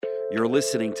You're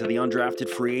listening to the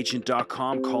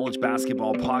UndraftedFreeAgent.com college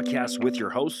basketball podcast with your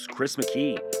host, Chris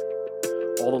McKee.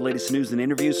 All the latest news and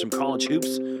interviews from college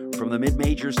hoops, from the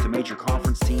mid-majors to major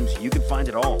conference teams, you can find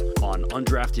it all on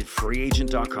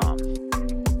UndraftedFreeAgent.com.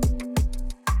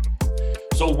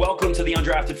 So welcome to the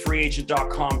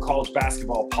UndraftedFreeAgent.com college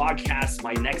basketball podcast.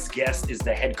 My next guest is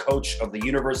the head coach of the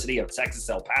University of Texas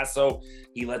El Paso.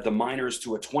 He led the Miners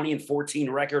to a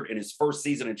 20-14 record in his first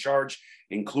season in charge,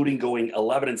 including going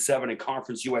 11-7 in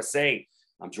Conference USA.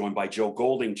 I'm joined by Joe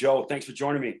Golding. Joe, thanks for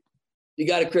joining me. You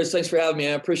got it, Chris. Thanks for having me.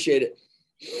 I appreciate it.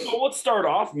 So let's start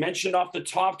off. Mentioned off the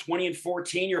top,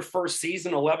 20-14, your first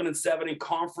season, 11-7 in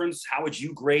conference. How would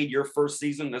you grade your first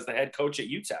season as the head coach at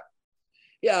UTEP?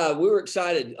 Yeah, we were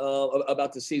excited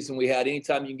about the season we had.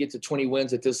 Anytime you can get to 20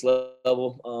 wins at this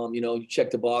level, you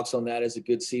check the box on that as a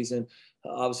good season.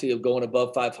 Obviously, of going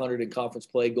above 500 in conference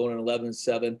play, going on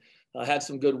 11-7. Had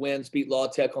some good wins, beat La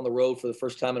Tech on the road for the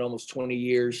first time in almost 20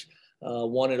 years.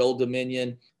 Won at Old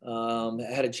Dominion.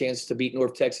 Had a chance to beat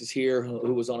North Texas here,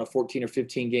 who was on a 14 or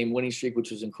 15 game winning streak,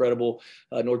 which was incredible.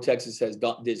 North Texas has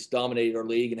dominated our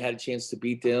league and had a chance to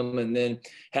beat them, and then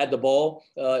had the ball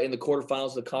in the quarterfinals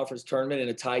of the conference tournament in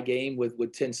a tie game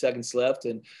with 10 seconds left,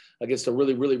 and against a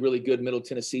really, really, really good Middle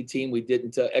Tennessee team. We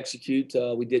didn't execute.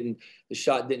 The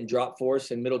shot didn't drop for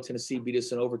us, and Middle Tennessee beat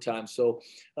us in overtime. So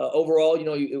overall,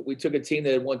 we took a team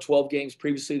that had won 12 games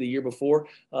previously the year before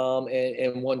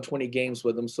and won 20 games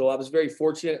with them. So I was very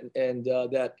fortunate and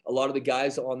that a lot of the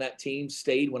guys on that team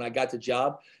stayed when I got the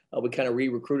job. We kind of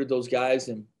re-recruited those guys,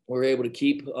 and we were able to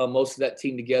keep most of that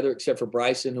team together, except for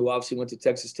Bryson, who obviously went to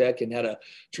Texas Tech and had a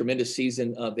tremendous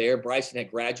season there. Bryson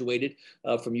had graduated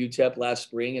from UTEP last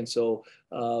spring, and so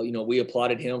we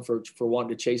applauded him for wanting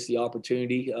to chase the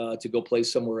opportunity to go play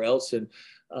somewhere else. And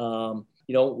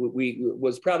we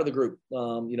was proud of the group.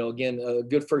 Again, a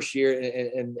good first year,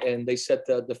 and they set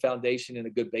the foundation and a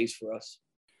good base for us.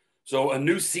 So a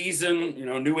new season,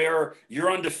 new era.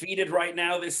 You're undefeated right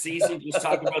now this season. Just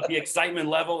talk about the excitement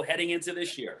level heading into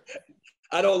this year.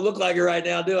 I don't look like it right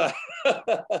now, do I?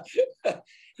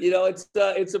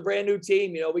 It's a brand new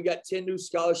team. We got 10 new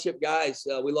scholarship guys.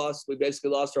 We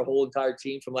basically lost our whole entire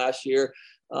team from last year.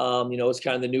 It's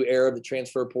kind of the new era of the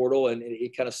transfer portal, and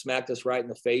it kind of smacked us right in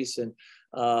the face. And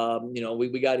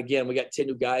we got 10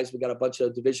 new guys. We got a bunch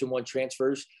of Division I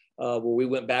transfers. Where we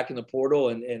went back in the portal,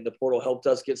 and the portal helped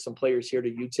us get some players here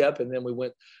to UTEP, and then we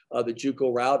went the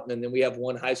JUCO route, and then we have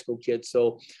one high school kid.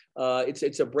 So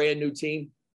it's a brand new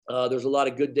team. There's a lot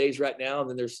of good days right now, and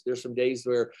then there's some days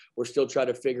where we're still trying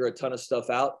to figure a ton of stuff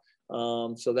out.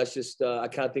 So that's just I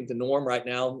kind of think the norm right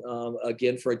now,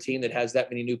 again, for a team that has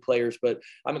that many new players. But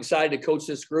I'm excited to coach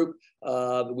this group.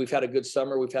 We've had a good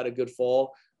summer. We've had a good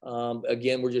fall.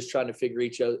 Again, we're just trying to figure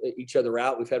each other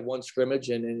out. We've had one scrimmage,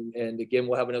 and again,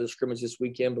 we'll have another scrimmage this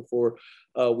weekend before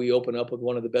we open up with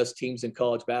one of the best teams in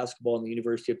college basketball in the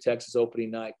University of Texas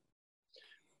opening night.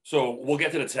 So we'll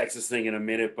get to the Texas thing in a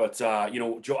minute, but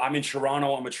Joe, I'm in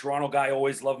Toronto. I'm a Toronto guy.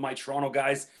 Always love my Toronto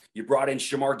guys. You brought in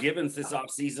Shamar Gibbons this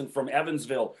offseason from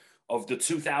Evansville. Of the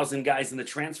 2,000 guys in the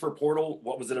transfer portal,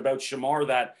 what was it about Shamar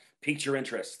that piqued your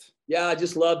interest? Yeah, I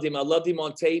just loved him. I loved him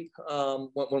on tape.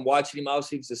 When watching him,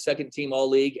 obviously he's the second team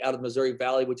All-League out of Missouri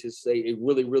Valley, which is a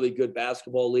really, really good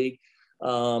basketball league.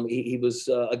 He was,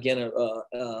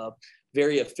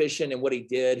 very efficient in what he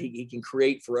did. He can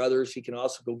create for others. He can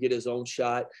also go get his own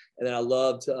shot. And then I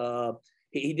loved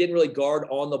he didn't really guard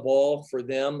on the ball for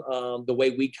them the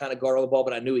way we kind of guard on the ball,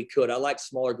 but I knew he could. I like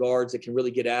smaller guards that can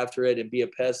really get after it and be a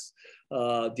pest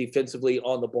defensively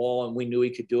on the ball, and we knew he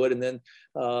could do it. And then,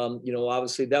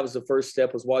 obviously that was the first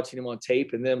step, was watching him on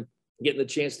tape, and then getting the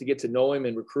chance to get to know him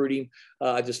and recruit him.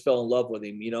 I just fell in love with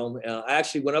him. I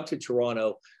actually went up to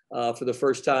Toronto for the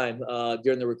first time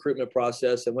during the recruitment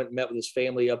process. I went and met with his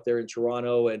family up there in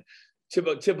Toronto, and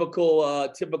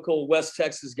typical West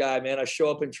Texas guy, man. I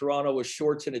show up in Toronto with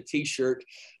shorts and a T-shirt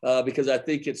because I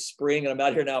think it's spring, and I'm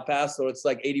out here in El Paso. It's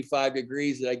like 85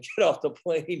 degrees, and I get off the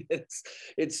plane.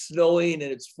 It's snowing and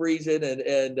it's freezing,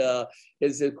 and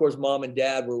of course mom and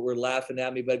dad were laughing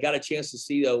at me. But I got a chance to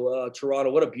see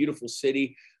Toronto. What a beautiful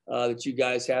city that you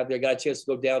guys have there. Got a chance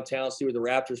to go downtown, see where the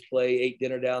Raptors play. Ate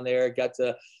dinner down there. Got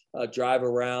to drive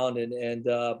around and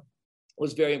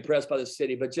was very impressed by the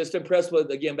city, but just impressed with,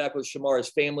 again, back with Shamar's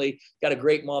family. Got a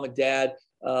great mom and dad,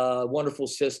 wonderful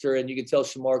sister, and you can tell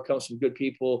Shamar comes from good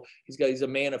people. He's a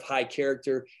man of high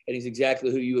character, and he's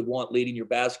exactly who you would want leading your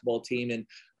basketball team. And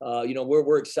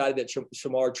we're excited that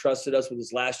Shamar trusted us with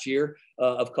his last year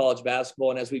of college basketball,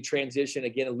 and as we transition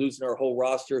again and losing our whole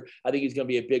roster, I think he's going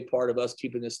to be a big part of us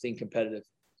keeping this thing competitive.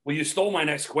 Well, you stole my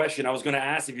next question. I was going to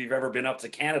ask if you've ever been up to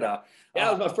Canada. Yeah,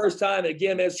 it was my first time. And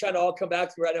again, man, it's trying to all come back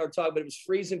to me right now. We're talking, but it was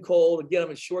freezing cold. Again, I'm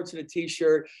in shorts and a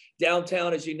t-shirt.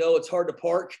 Downtown, as you know, it's hard to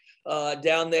park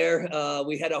down there.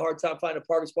 We had a hard time finding a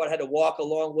parking spot. I had to walk a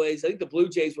long ways. I think the Blue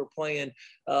Jays were playing.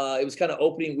 It was kind of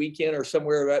opening weekend or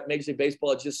somewhere. Major League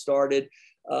Baseball had just started.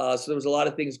 So there was a lot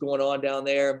of things going on down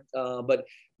there. But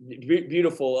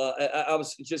beautiful. I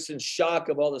was just in shock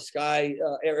of all the sky,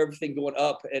 everything going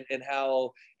up, and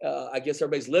how I guess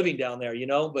everybody's living down there, you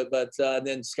know. But and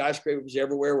then skyscrapers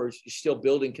everywhere. We're still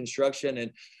building construction,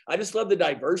 and I just love the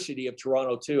diversity of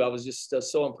Toronto too. I was just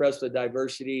so impressed with the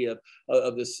diversity of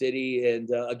the city, and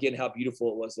again how beautiful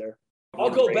it was there. I'll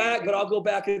go back, but I'll go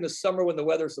back in the summer when the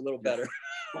weather's a little better.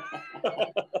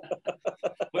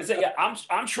 But yeah,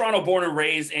 I'm Toronto born and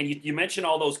raised, and you mentioned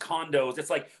all those condos. It's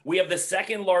like we have the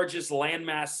second largest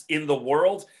landmass in the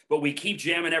world, but we keep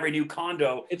jamming every new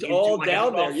condo. It's all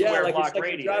down there. Yeah, like it's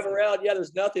like you drive around. Yeah,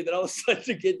 there's nothing. Then all of a sudden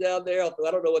you get down there. I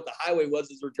don't know what the highway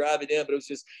was as we're driving in, but it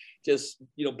was just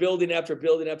building after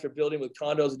building after building with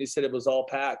condos. And he said it was all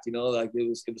packed. Like it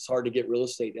was hard to get real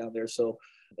estate down there. So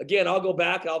again, I'll go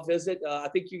back. I'll visit. I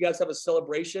think you guys have a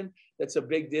celebration. That's a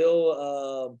big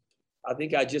deal. I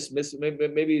think I just missed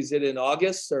it. Maybe is it in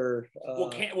August or?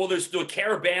 Well, there's the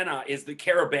Carabana. Is the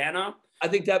Carabana? I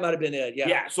think that might have been it. Yeah.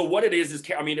 Yeah. So what it is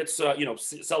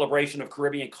it's celebration of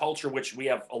Caribbean culture, which we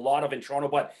have a lot of in Toronto,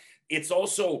 but it's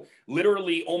also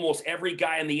literally almost every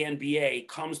guy in the NBA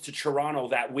comes to Toronto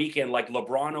that weekend. Like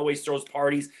LeBron always throws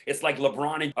parties. It's like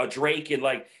LeBron and Drake, and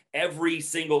like every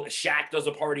single Shaq does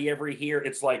a party every year.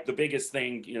 It's like the biggest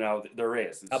thing, there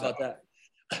is. How about that?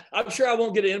 I'm sure I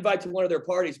won't get an invite to one of their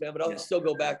parties, man, but I'll still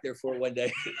go back there for it one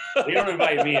day. They don't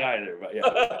invite me either, but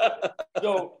yeah.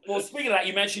 So, well, speaking of that,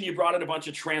 you mentioned you brought in a bunch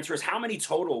of transfers. How many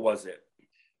total was it?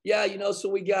 Yeah, so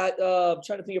we got, I'm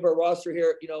trying to think of our roster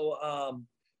here.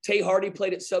 Tay Hardy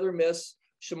played at Southern Miss.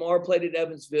 Shamar played at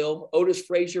Evansville. Otis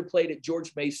Frazier played at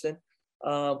George Mason.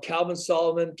 Calvin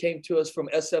Solomon came to us from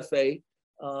SFA.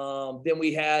 Then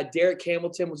we had Derek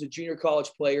Hamilton was a junior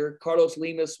college player. Carlos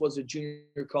Lemus was a junior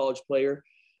college player.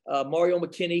 Mario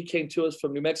McKinney came to us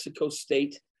from New Mexico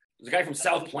State. There's a guy from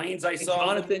South Plains I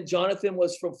saw. Jonathan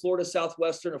was from Florida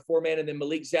Southwestern, a four-man, and then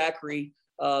Malik Zachary,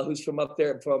 who's from up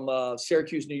there from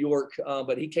Syracuse, New York,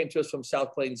 but he came to us from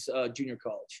South Plains Junior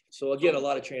College. So again, a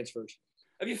lot of transfers.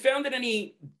 Have you found it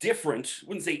any different? I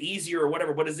wouldn't say easier or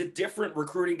whatever, but is it different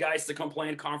recruiting guys to come play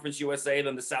in Conference USA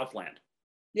than the Southland?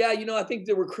 Yeah, I think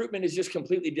the recruitment is just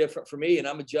completely different for me, and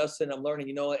I'm adjusting, I'm learning.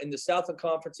 In the Southland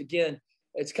Conference, again,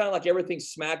 it's kind of like everything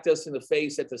smacked us in the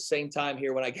face at the same time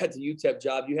here. When I got the UTEP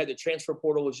job, you had the transfer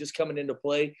portal was just coming into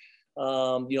play,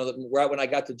 right when I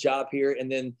got the job here. And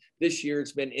then this year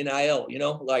it's been NIL,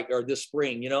 or this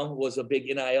spring, was a big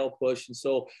NIL push. And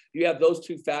so you have those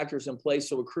two factors in place.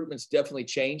 So recruitment's definitely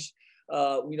changed.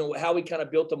 How we kind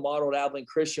of built the model at Abilene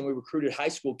Christian, we recruited high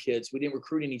school kids. We didn't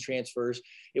recruit any transfers.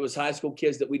 It was high school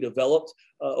kids that we developed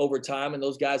over time. And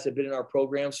those guys have been in our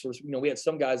programs for, we had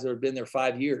some guys that have been there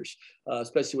 5 years,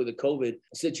 especially with the COVID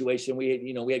situation.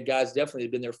 We had guys definitely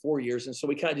had been there 4 years. And so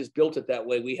we kind of just built it that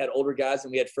way. We had older guys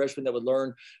and we had freshmen that would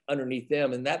learn underneath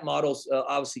them. And that model's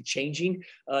obviously changing.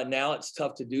 Now it's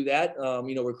tough to do that,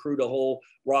 recruit a whole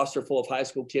roster full of high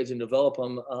school kids and develop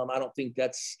them. I don't think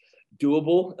that's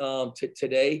doable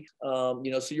today. So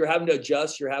you're having to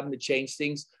adjust, you're having to change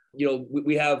things.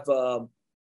 We have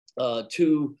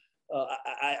two.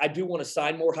 I do want to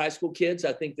sign more high school kids.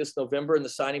 I think this November in the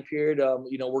signing period,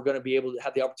 we're going to be able to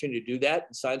have the opportunity to do that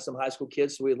and sign some high school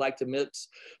kids. So we'd like to mix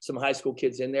some high school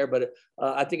kids in there. But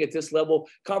I think at this level,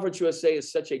 Conference USA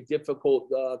is such a difficult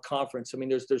conference. I mean,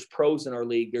 there's pros in our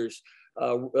league. There's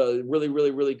really,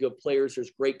 really, really good players.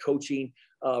 There's great coaching,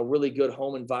 really good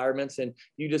home environments. And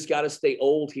you just got to stay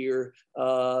old here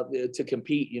to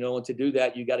compete, and to do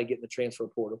that, you got to get in the transfer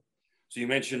portal. So you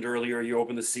mentioned earlier you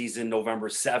opened the season November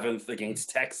 7th against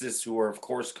Texas, who are, of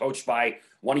course, coached by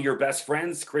one of your best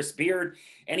friends, Chris Beard.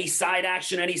 Any side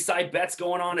action, any side bets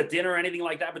going on at dinner, anything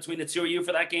like that between the two of you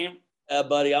for that game?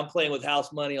 Buddy, I'm playing with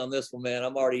house money on this one, man. I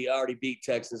already beat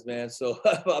Texas, man. So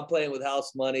I'm playing with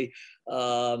house money.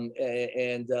 It's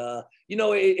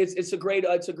a great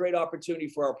opportunity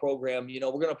for our program.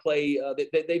 We're going to play,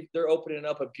 they're opening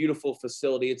up a beautiful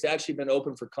facility. It's actually been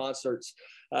open for concerts.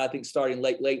 I think starting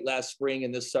late last spring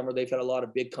and this summer, they've had a lot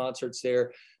of big concerts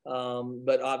there.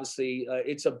 But obviously,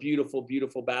 it's a beautiful,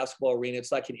 beautiful basketball arena.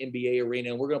 It's like an NBA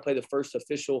arena, and we're going to play the first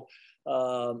official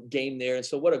game there. And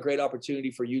so what a great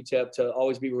opportunity for UTEP to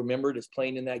always be remembered as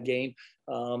playing in that game.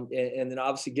 And then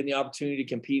obviously getting the opportunity to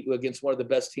compete against one of the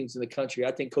best teams in the country.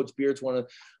 I think Coach Beard's one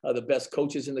of the best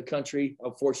coaches in the country.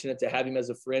 I'm fortunate to have him as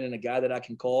a friend and a guy that I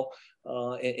can call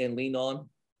and lean on.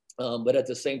 But at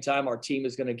the same time, our team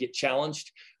is going to get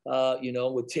challenged,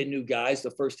 with 10 new guys the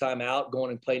first time out,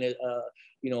 going and playing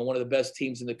one of the best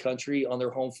teams in the country on their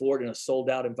home floor in a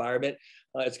sold-out environment.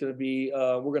 It's going to be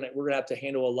we're going to have to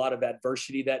handle a lot of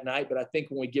adversity that night. But I think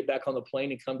when we get back on the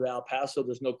plane and come to El Paso,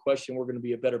 there's no question we're going to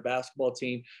be a better basketball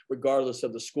team, regardless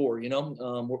of the score.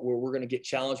 We're going to get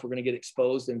challenged. We're going to get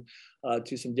exposed and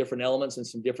to some different elements and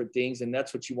some different things. And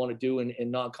that's what you want to do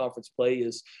in non-conference play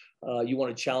is you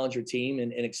want to challenge your team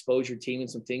and expose your team in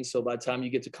some things. So by the time you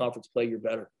get to conference play, you're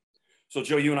better. So,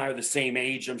 Joe, you and I are the same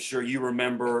age. I'm sure you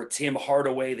remember Tim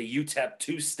Hardaway, the UTEP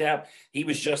two-step. He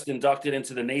was just inducted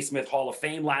into the Naismith Hall of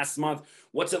Fame last month.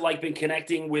 What's it like been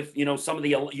connecting with, some of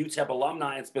the UTEP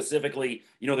alumni and specifically,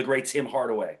 the great Tim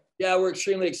Hardaway? Yeah, we're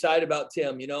extremely excited about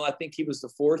Tim. I think he was the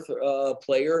fourth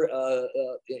player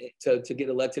to get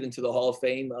elected into the Hall of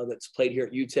Fame that's played here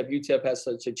at UTEP. UTEP has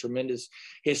such a tremendous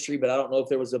history, but I don't know if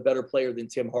there was a better player than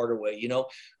Tim Hardaway.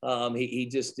 He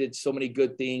just did so many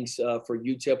good things for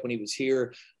UTEP when he was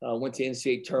here, went to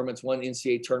NCAA tournaments, won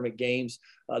NCAA tournament games.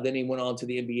 Then he went on to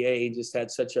the NBA and just had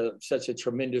such a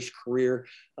tremendous career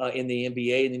in the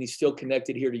NBA. And then he's still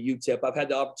connected here to UTEP. I've had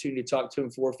the opportunity to talk to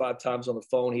him 4 or 5 times on the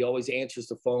phone. He always answers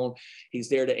the phone. He's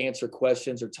there to answer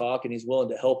questions or talk, and he's willing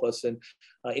to help us. And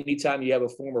anytime you have a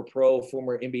former pro,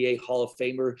 former NBA Hall of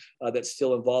Famer that's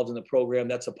still involved in the program,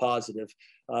 that's a positive.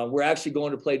 We're actually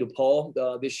going to play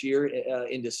DePaul this year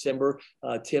in December.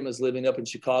 Tim is living up in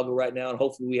Chicago right now, and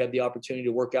hopefully we have the opportunity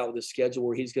to work out with a schedule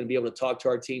where he's going to be able to talk to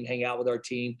our team, hang out with our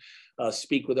team,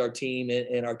 speak with our team,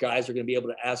 and our guys are going to be able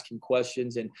to ask him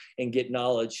questions and get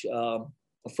knowledge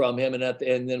from him.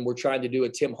 And then we're trying to do a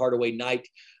Tim Hardaway night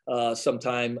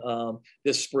sometime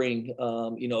this spring,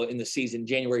 in the season,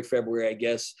 January, February, I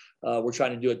guess. We're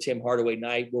trying to do a Tim Hardaway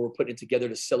night where we're putting it together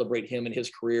to celebrate him and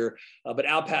his career. But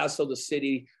El Paso, the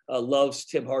city, loves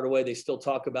Tim Hardaway. They still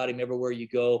talk about him everywhere you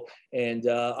go. And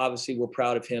obviously we're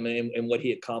proud of him and what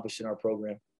he accomplished in our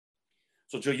program.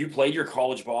 So, Joe, you played your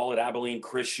college ball at Abilene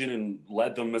Christian and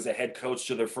led them as a head coach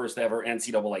to their first ever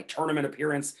NCAA tournament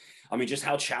appearance. I mean, just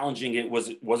how challenging was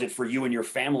it for you and your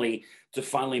family to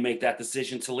finally make that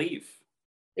decision to leave?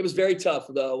 It was very tough.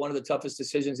 One of the toughest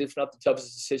decisions, if not the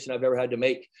toughest decision I've ever had to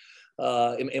make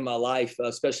in my life,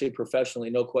 especially professionally,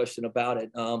 no question about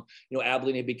it.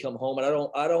 Abilene had become home, and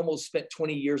I'd almost spent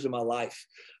 20 years of my life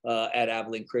at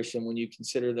Abilene Christian. When you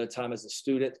consider the time as a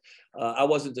student, I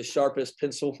wasn't the sharpest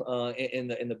pencil in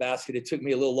the basket. It took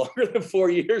me a little longer than 4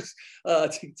 years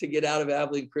to get out of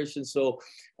Abilene Christian. So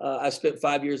I spent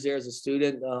 5 years there as a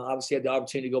student. Obviously, had the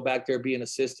opportunity to go back there, be an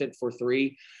assistant for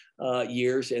 3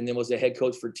 years, and then was a head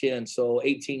coach for 10. So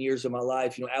 18 years of my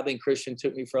life. Abilene Christian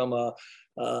took me from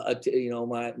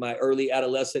my early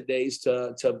adolescent days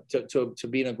to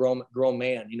being a grown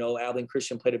man. Abilene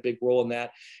Christian played a big role in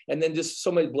that, and then just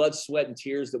so many blood, sweat, and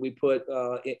tears that we put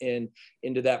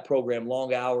into that program.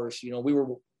 Long hours.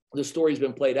 The story's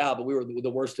been played out, but we were the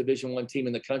worst Division I team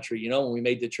in the country. When we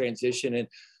made the transition, and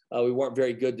we weren't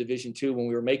very good Division II when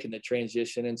we were making the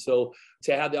transition. And so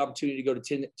to have the opportunity to go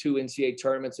to 2 NCAA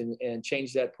tournaments and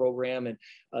change that program. And,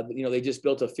 they just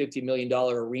built a $50 million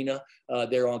arena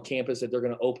there on campus that they're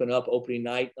going to open up opening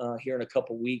night here in a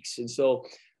couple of weeks. And so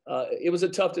it was a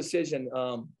tough decision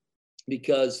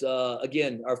because,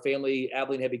 again, our family,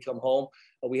 Abilene, had become home.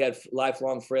 We had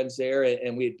lifelong friends there,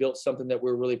 and we had built something that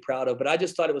we're really proud of. But I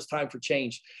just thought it was time for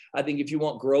change. I think if you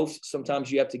want growth,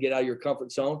 sometimes you have to get out of your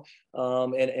comfort zone.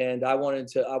 And I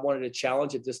wanted a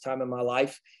challenge at this time in my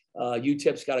life.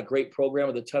 UTEP's got a great program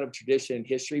with a ton of tradition and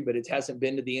history, but it hasn't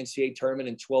been to the NCAA tournament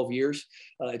in 12 years.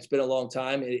 It's been a long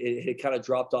time. It had kind of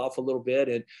dropped off a little bit,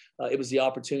 and it was the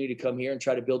opportunity to come here and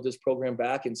try to build this program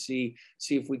back and see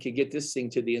if we could get this thing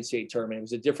to the NCAA tournament. It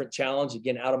was a different challenge,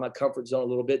 again, out of my comfort zone a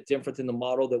little bit, different than the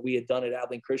model that we had done at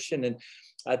Abilene Christian. And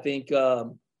I think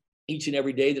each and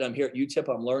every day that I'm here at UTEP,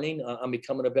 I'm learning. I'm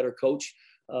becoming a better coach,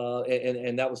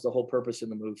 and that was the whole purpose in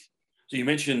the move. So you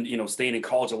mentioned, staying in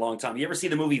college a long time. You ever see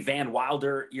the movie Van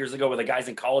Wilder years ago where the guy's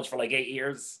in college for like 8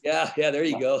 years? Yeah, there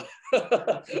you go.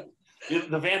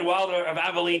 The Van Wilder of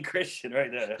Abilene Christian right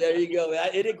there. There you go.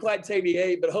 It didn't quite take me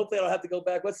 8, but hopefully I don't have to go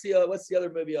back. What's the other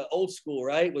movie? Old School,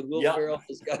 right? With Will Ferrell,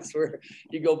 those guys where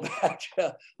you go back.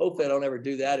 Hopefully I don't ever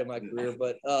do that in my career.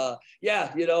 But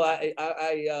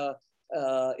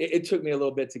it took me a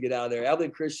little bit to get out of there.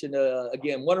 Abilene Christian,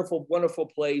 again, wonderful, wonderful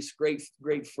place, great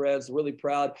friends, really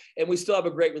proud. And we still have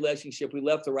a great relationship. We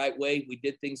left the right way. We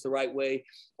did things the right way.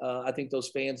 I think those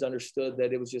fans understood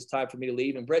that it was just time for me to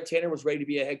leave. And Brett Tanner was ready to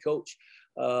be a head coach.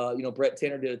 Brett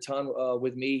Tanner did a ton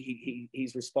with me.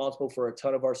 He's responsible for a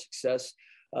ton of our success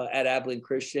at Abilene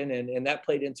Christian, and that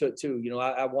played into it too.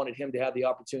 I wanted him to have the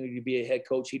opportunity to be a head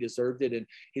coach. He deserved it, and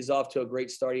he's off to a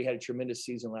great start. He had a tremendous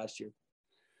season last year.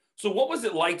 So what was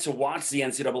it like to watch the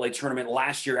NCAA tournament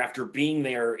last year after being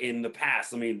there in the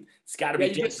past? I mean, it's got to be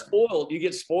different. You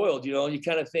get spoiled, and you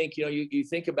kind of think, you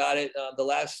think about it.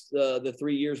 The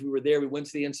 3 years we were there, we went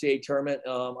to the NCAA tournament,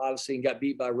 obviously, and got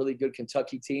beat by a really good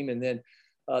Kentucky team. And then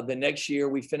the next year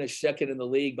we finished second in the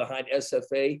league behind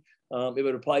SFA. It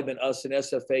would have probably been us and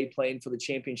SFA playing for the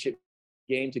championship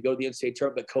game to go to the NCAA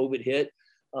tournament, but COVID hit.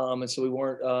 And so we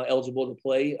weren't eligible to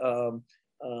play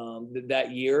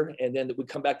that year. And then we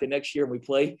come back the next year and we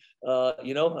play,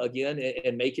 again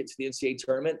and make it to the NCAA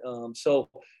tournament. So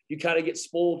you kind of get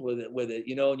spoiled with it,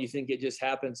 and you think it just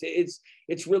happens. It's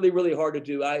really, really hard to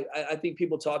do. I think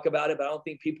people talk about it, but I don't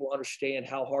think people understand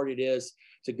how hard it is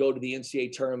to go to the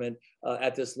NCAA tournament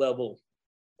at this level,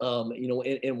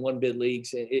 in one bid leagues.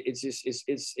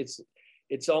 It's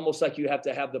almost like you have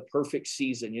to have the perfect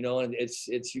season, and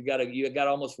you got to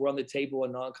almost run the table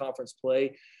in non-conference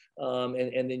play.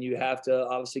 And then you have to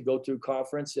obviously go through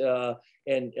conference.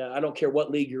 And I don't care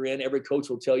what league you're in. Every coach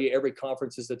will tell you every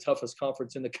conference is the toughest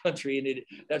conference in the country. And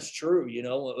that's true,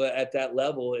 at that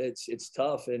level, it's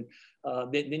tough. And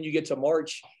then you get to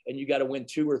March and you got to win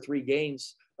 2 or 3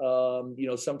 games,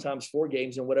 sometimes 4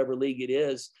 games in whatever league it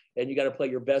is. And you got to play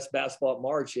your best basketball at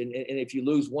March. And if you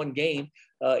lose 1 game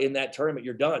in that tournament,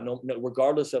 you're done,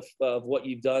 regardless of what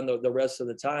you've done the rest of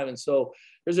the time. And so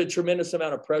there's a tremendous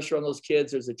amount of pressure on those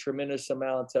kids. There's a tremendous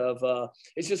amount of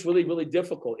it's just really, really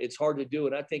difficult. It's hard to do.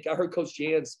 And I think I heard Coach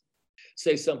Jans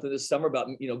say something this summer about,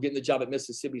 getting the job at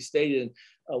Mississippi State. And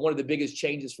one of the biggest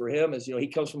changes for him is, he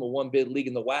comes from a 1-bid league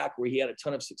in the WAC where he had a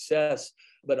ton of success,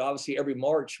 but obviously every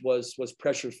March was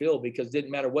pressure filled because it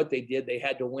didn't matter what they did. They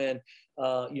had to win,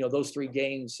 those 3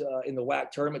 games in the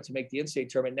WAC tournament to make the NCAA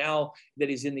tournament. Now that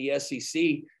he's in the SEC,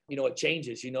 it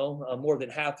changes, more than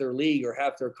half their league or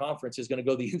half their conference is going to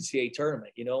go to the NCAA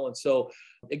tournament, and so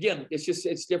again,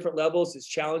 it's different levels. It's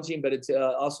challenging, but it's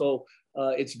also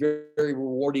it's very, very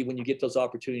rewarding when you get those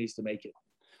opportunities to make it.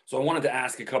 So I wanted to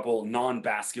ask a couple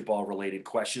non-basketball related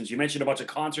questions. You mentioned a bunch of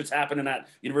concerts happening at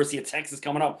University of Texas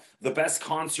coming up. The best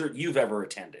concert you've ever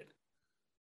attended?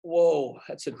 Whoa,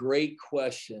 that's a great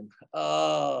question.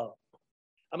 I'm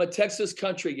a Texas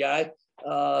country guy.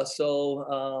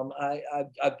 So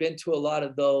I've been to a lot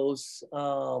of those.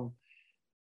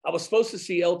 I was supposed to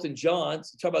see Elton John.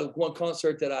 Talk about one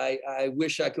concert that I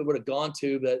wish I would have gone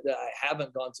to, but that I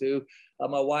haven't gone to.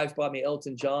 My wife bought me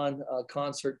Elton John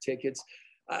concert tickets.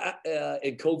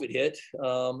 And COVID hit,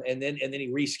 and then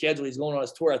he rescheduled. He's going on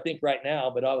his tour, I think, right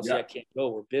now, but obviously I can't go.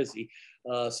 We're busy,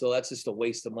 so that's just a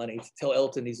waste of money. Tell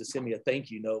Elton needs to send me a thank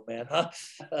you note, man. My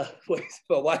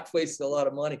wife wasted a lot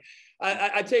of money.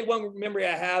 I tell you one memory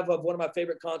I have of one of my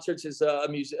favorite concerts is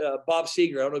Bob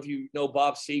Seger. I don't know if you know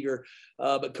Bob Seger,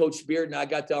 but Coach Beard and I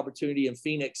got the opportunity in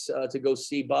Phoenix to go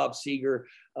see Bob Seger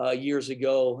years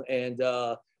ago, and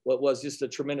what was just a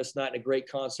tremendous night and a great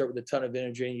concert with a ton of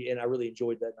energy, and I really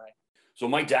enjoyed that night. So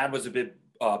my dad was a big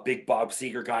Bob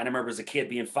Seger guy. And I remember as a kid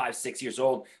being 5, 6 years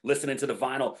old, listening to the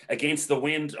vinyl Against the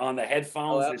Wind on the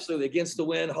headphones. Oh, absolutely. Against the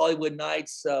Wind, Hollywood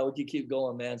Nights. We could keep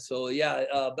going, man. So yeah,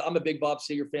 I'm a big Bob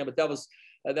Seger fan, but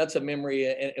that's a memory,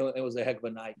 and it was a heck of a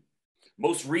night.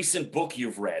 Most recent book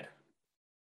you've read?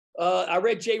 I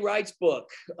read Jay Wright's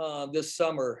book this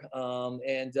summer,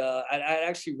 and I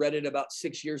actually read it about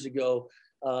 6 years ago.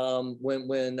 When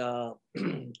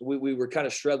we were kind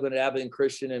of struggling at Abilene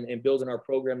Christian and building our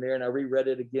program there, and I reread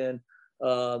it again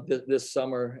this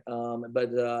summer.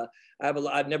 But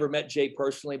I've never met Jay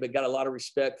personally, but got a lot of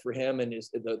respect for him and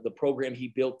the program he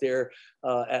built there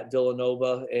at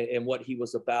Villanova and what he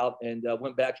was about. And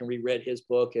went back and reread his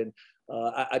book, and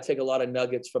I take a lot of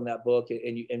nuggets from that book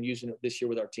and using it this year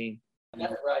with our team.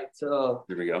 That's right. So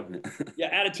there we go. Yeah,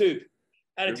 attitude.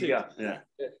 Yeah.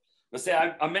 Let's say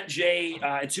I met Jay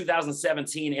in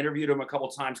 2017, interviewed him a couple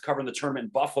of times covering the tournament in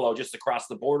Buffalo, just across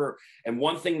the border. And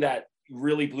one thing that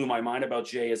really blew my mind about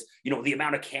Jay is, the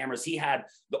amount of cameras. He had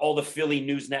all the Philly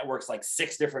news networks, like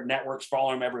 6 different networks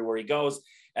following him everywhere he goes.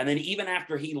 And then even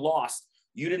after he lost,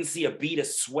 you didn't see a bead of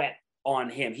sweat on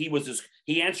him. He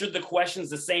answered the questions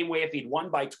the same way if he'd won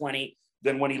by 20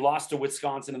 than when he lost to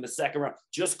Wisconsin in the second round.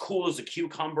 Just cool as a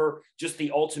cucumber, just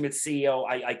the ultimate CEO.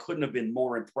 I couldn't have been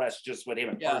more impressed just with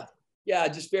him. Yeah. Yeah,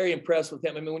 just very impressed with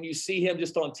him. I mean, when you see him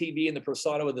just on TV and the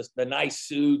persona with the nice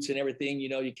suits and everything,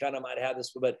 you kind of might have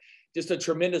this, but just a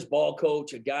tremendous ball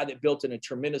coach, a guy that built in a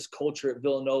tremendous culture at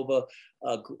Villanova.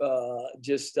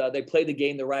 They play the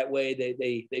game the right way.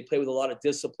 They play with a lot of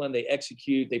discipline. They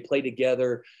execute. They play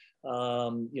together. They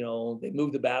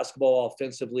move the basketball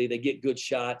offensively. They get good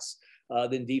shots.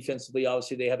 Then defensively,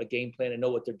 obviously, they have a game plan and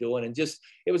know what they're doing. And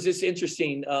it was just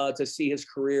interesting to see his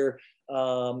career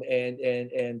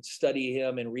and study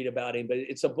him and read about him. But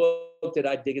it's a book that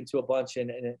I dig into a bunch.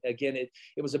 And again,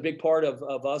 it was a big part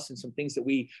of us and some things that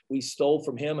we stole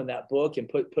from him in that book and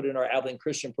put in our Abilene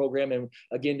Christian program. And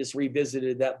again, just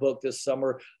revisited that book this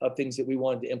summer of things that we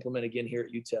wanted to implement again here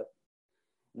at UTEP.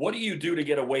 What do you do to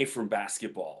get away from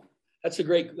basketball? That's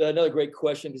another great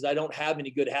question, because I don't have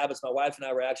any good habits. My wife and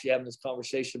I were actually having this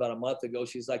conversation about a month ago.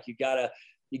 She's like, you gotta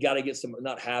get some,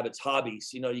 not habits,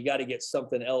 hobbies. You got to get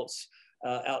something else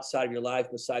outside of your life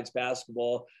besides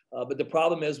basketball. But the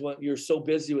problem is when you're so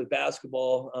busy with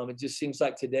basketball, it just seems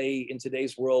like in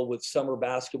today's world with summer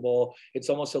basketball, it's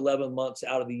almost 11 months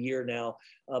out of the year now.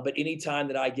 But any time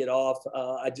that I get off,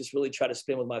 I just really try to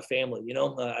spend with my family. I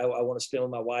want to spend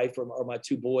with my wife or my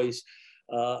two boys.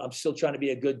 I'm still trying to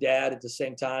be a good dad at the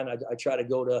same time. I try to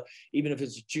go to, even if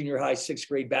it's a junior high, 6th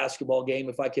grade basketball game,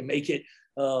 if I can make it,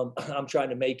 I'm trying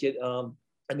to make it.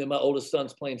 And then my oldest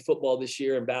son's playing football this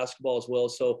year and basketball as well.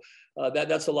 So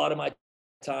that's a lot of my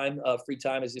time, free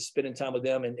time, is just spending time with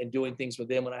them and doing things with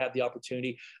them when I have the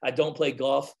opportunity. I don't play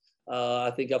golf.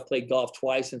 I think I've played golf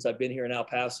twice since I've been here in El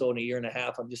Paso in a year and a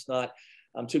half.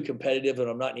 I'm too competitive and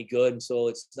I'm not any good. And so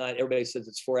it's not, everybody says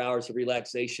it's 4 hours of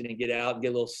relaxation and get out and get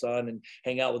a little sun and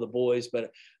hang out with the boys.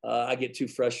 But I get too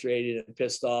frustrated and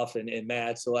pissed off and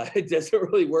mad. So it doesn't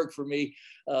really work for me.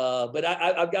 But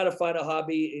I've got to find a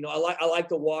hobby. I like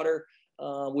the water.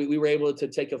 We were able to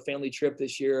take a family trip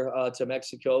this year to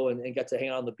Mexico and got to hang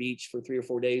out on the beach for 3 or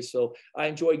 4 days. So I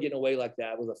enjoy getting away like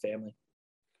that with a family.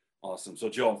 Awesome. So,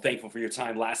 Joe, I'm thankful for your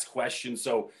time. Last question.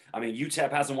 So,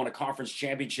 UTEP hasn't won a conference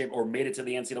championship or made it to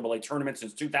the NCAA tournament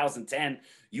since 2010.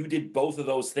 You did both of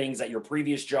those things at your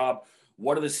previous job.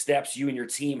 What are the steps you and your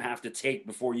team have to take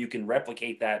before you can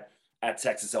replicate that at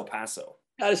Texas El Paso?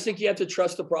 I just think you have to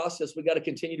trust the process. We got to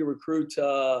continue to recruit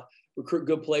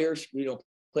good players,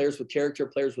 players with character,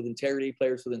 players with integrity,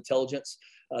 players with intelligence,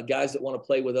 guys that want to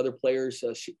play with other players.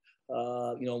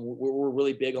 We're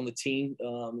really big on the team,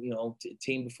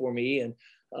 team before me, and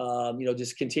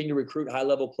just continue to recruit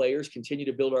high-level players, continue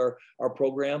to build our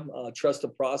program, trust the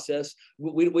process.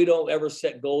 We don't ever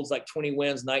set goals like 20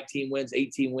 wins, 19 wins,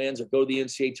 18 wins, or go to the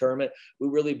NCAA tournament. We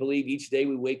really believe each day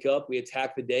we wake up, we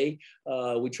attack the day.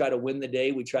 We try to win the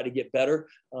day. We try to get better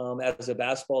as a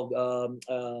basketball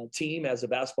team, as a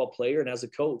basketball player, and as a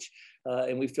coach.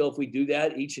 And we feel if we do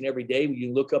that each and every day, when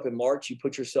you look up in March, you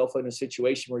put yourself in a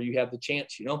situation where you have the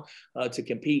chance, to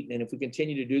compete. And if we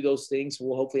continue to do those things,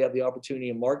 we'll hopefully have the opportunity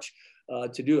in March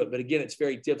to do it. But again, it's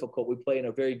very difficult. We play in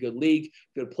a very good league,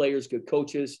 good players, good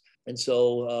coaches. And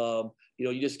so,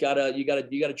 you just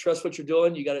gotta trust what you're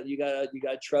doing. You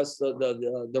gotta trust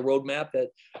the roadmap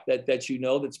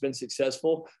that's been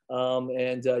successful.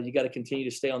 And you got to continue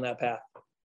to stay on that path.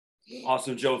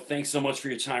 Awesome, Joe. Thanks so much for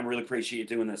your time. Really appreciate you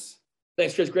doing this.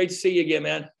 Thanks, Chris. Great to see you again,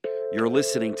 man. You're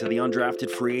listening to the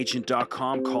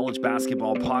UndraftedFreeAgent.com college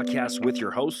basketball podcast with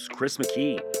your host, Chris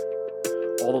McKee.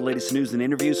 All the latest news and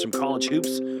interviews from college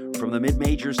hoops, from the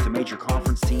mid-majors to major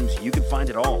conference teams, you can find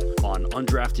it all on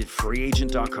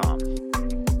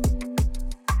UndraftedFreeAgent.com.